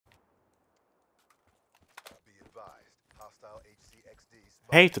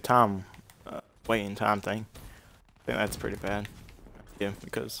I hate the time, waiting time thing. I think that's pretty bad. Yeah,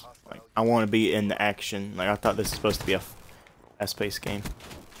 because like I want to be in the action. Like I thought this was supposed to be a fast-paced game.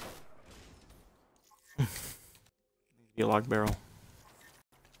 Be a log barrel.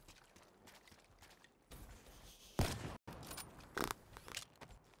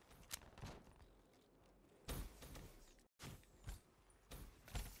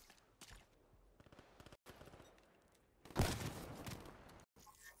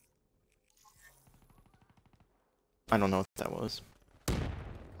 I don't know what that was. Come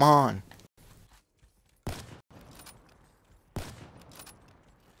on.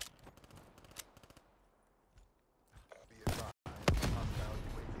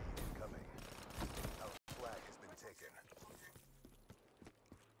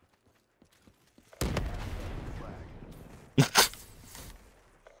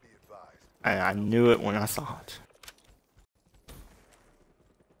 I knew it when I saw it.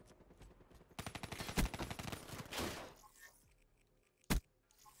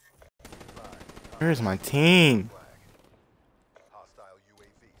 Where's my team?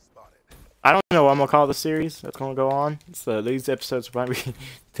 I don't know what I'm gonna call the series that's gonna go on. So these episodes will probably be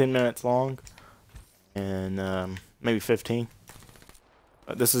 10 minutes long, and maybe 15.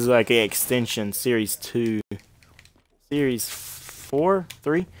 But this is like a extension, series 2, series 4,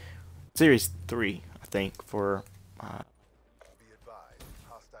 3, series 3, I think. For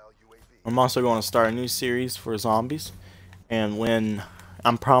I'm also going to start a new series for zombies, and when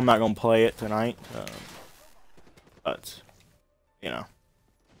I'm probably not gonna play it tonight, but you know.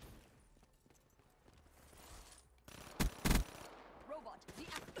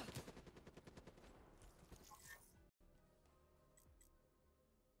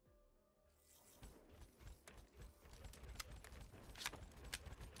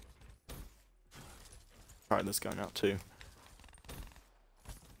 Try this gun out too.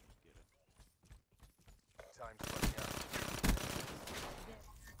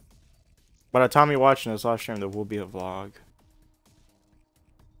 By the time you're watching this live stream, there will be a vlog.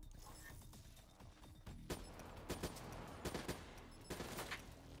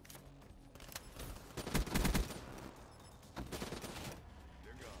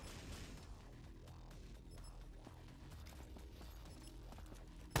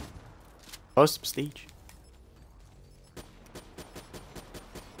 Post prestige.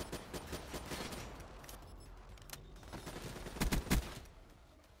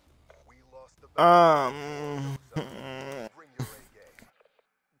 Oh.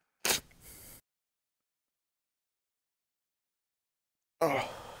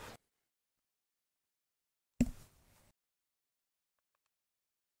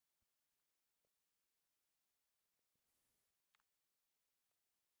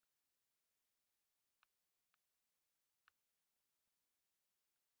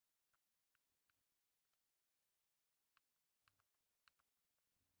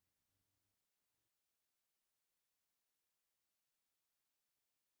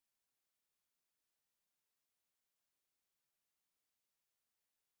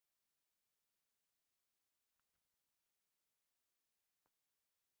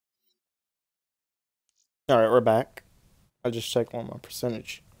 Alright, we're back. I just checked on my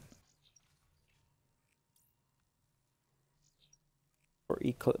percentage for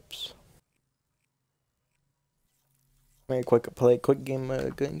Eclipse. Maybe quick game,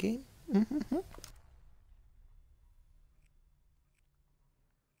 good game. Mm-hmm.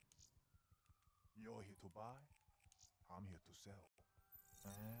 You're here to buy, I'm here to sell,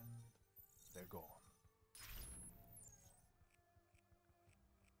 and they're gone.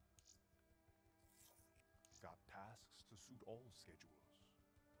 Got tasks to suit all schedules.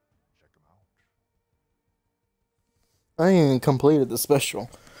 Check them out. I ain't even completed the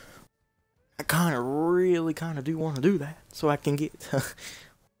special. I really do want to do that so I can get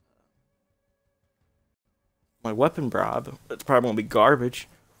my weapon bribe. It's probably gonna be garbage.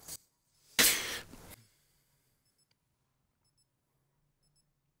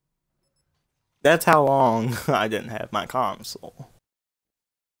 That's how long I didn't have my console.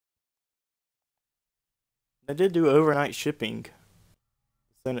 I did do overnight shipping.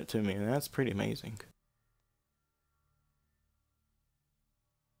 Send it to me, and that's pretty amazing.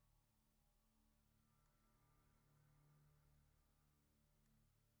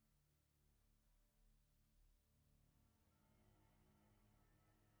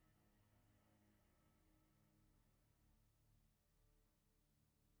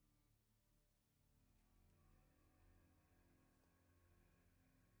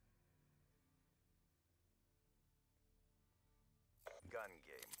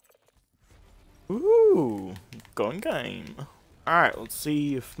 Ooh, going game. Alright, let's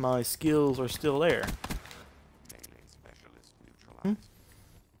see if my skills are still there. Hmm?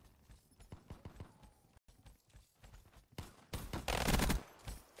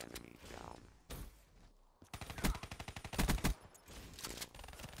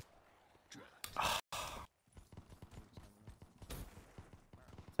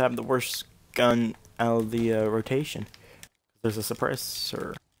 I have the worst gun out of the rotation. There's a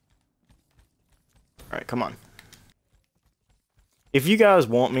suppressor. Alright, come on. If you guys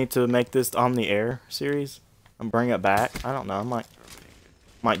want me to make this on the air series and bring it back, I don't know. I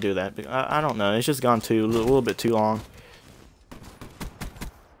might do that. But I don't know. It's just gone a little bit too long.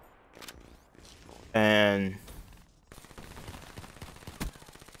 And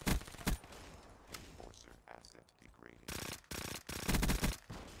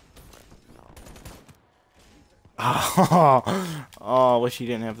oh, I wish you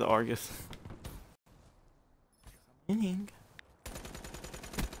didn't have the Argus. Winning.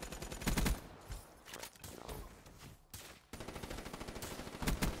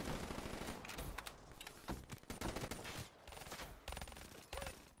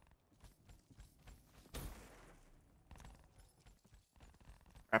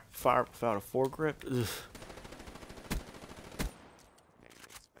 Rapid fire without a foregrip. Ugh.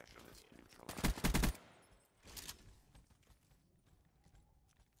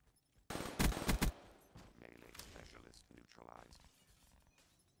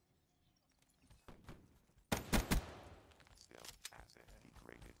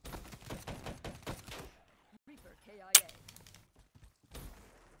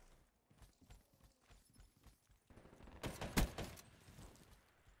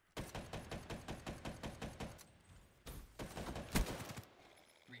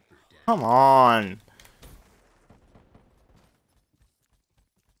 Come on.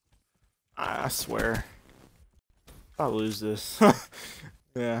 I swear. I'll lose this.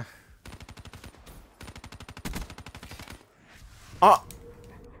 Yeah. Oh!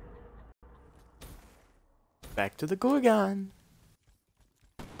 Back to the Gorgon.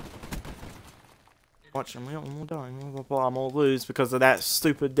 Watch, I'm gonna die. I'm gonna lose because of that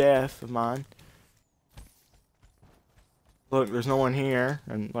stupid death of mine. Look, there's no one here,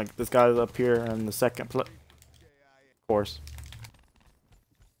 and like this guy's up here in the second place. Of course.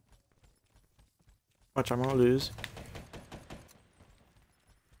 Watch, I'm gonna lose.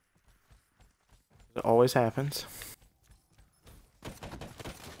 It always happens.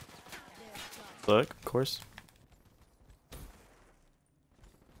 Look, of course.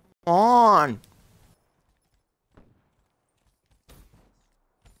 Come on!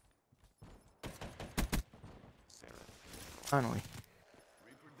 Finally.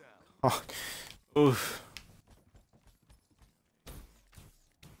 Oh, oof.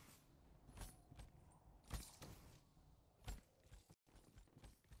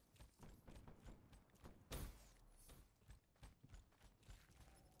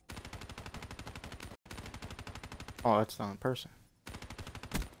 Oh, that's not a person.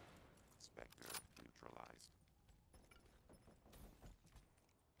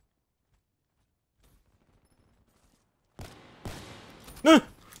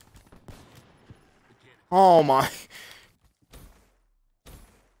 Oh my.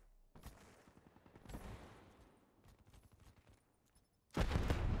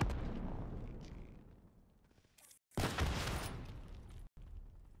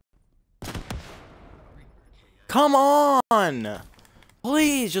 Come on!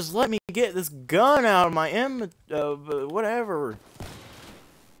 Please, just let me get this gun out of my whatever.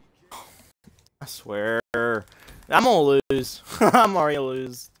 I swear. I'm gonna lose. I'm already gonna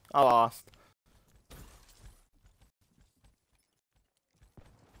lose. I lost.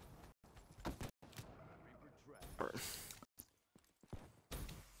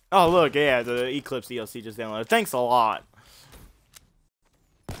 Oh, look, yeah, the Eclipse DLC just downloaded. Thanks a lot.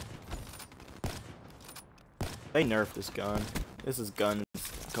 They nerfed this gun. This is gun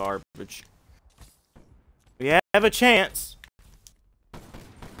garbage. We have a chance.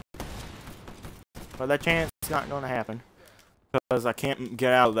 But that chance is not going to happen. Because I can't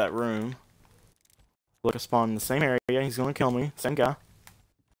get out of that room. Look, I spawned in the same area. He's going to kill me. Same guy.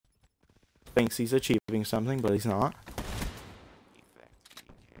 Thinks he's achieving something, but he's not.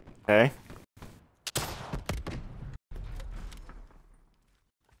 Okay.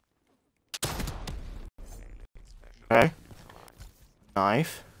 Okay.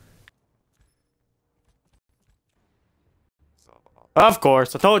 Knife. Of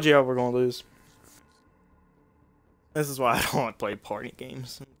course, I told you we're gonna lose. This is why I don't want to play party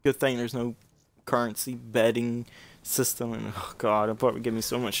games. Good thing there's no currency betting system, and oh god, it'll probably give me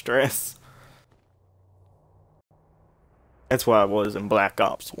so much stress. That's what I was in Black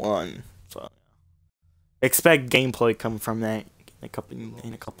Ops 1. So expect gameplay coming from that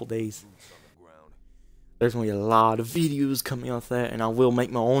in a couple days. There's gonna be a lot of videos coming off that, and I will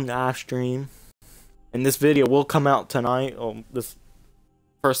make my own live stream. And this video will come out tonight. This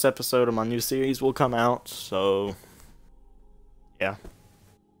first episode of my new series will come out. So yeah.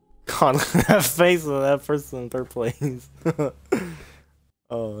 God, that face of that person in third place.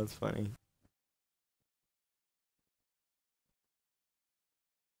 Oh, that's funny.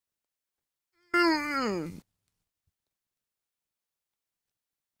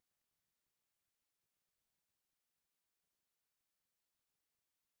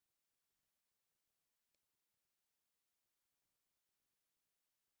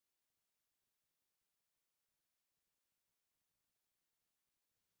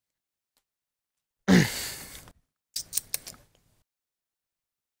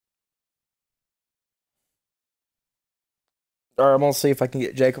 Alright, I'm gonna see if I can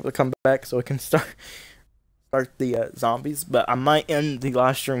get Jacob to come back so we can start the zombies. But I might end the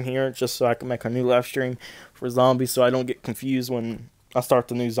live stream here just so I can make a new live stream for zombies, so I don't get confused when I start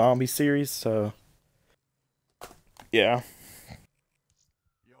the new zombie series. So yeah.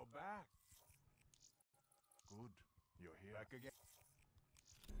 You're back. Good. You're here back again.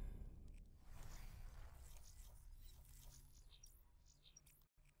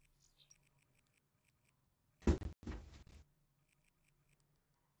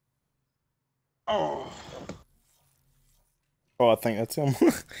 Oh, I think that's him.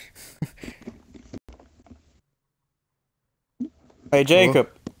 Hey, Jacob.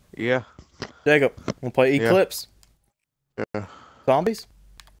 Hello? Yeah. Jacob, wanna play Yeah. Eclipse? Yeah. Zombies?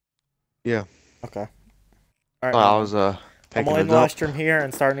 Yeah. Okay. Alright, I man. was I'm taking gonna a end the live dump. stream here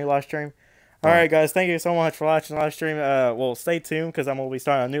and start a new live stream. Alright, guys, thank you so much for watching the live stream. Well, stay tuned because I'm gonna be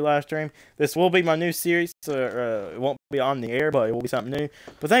starting a new live stream. This will be my new series, so it won't be on the air, but it will be something new.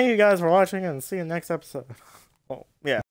 But thank you guys for watching, and see you next episode. Well, yeah.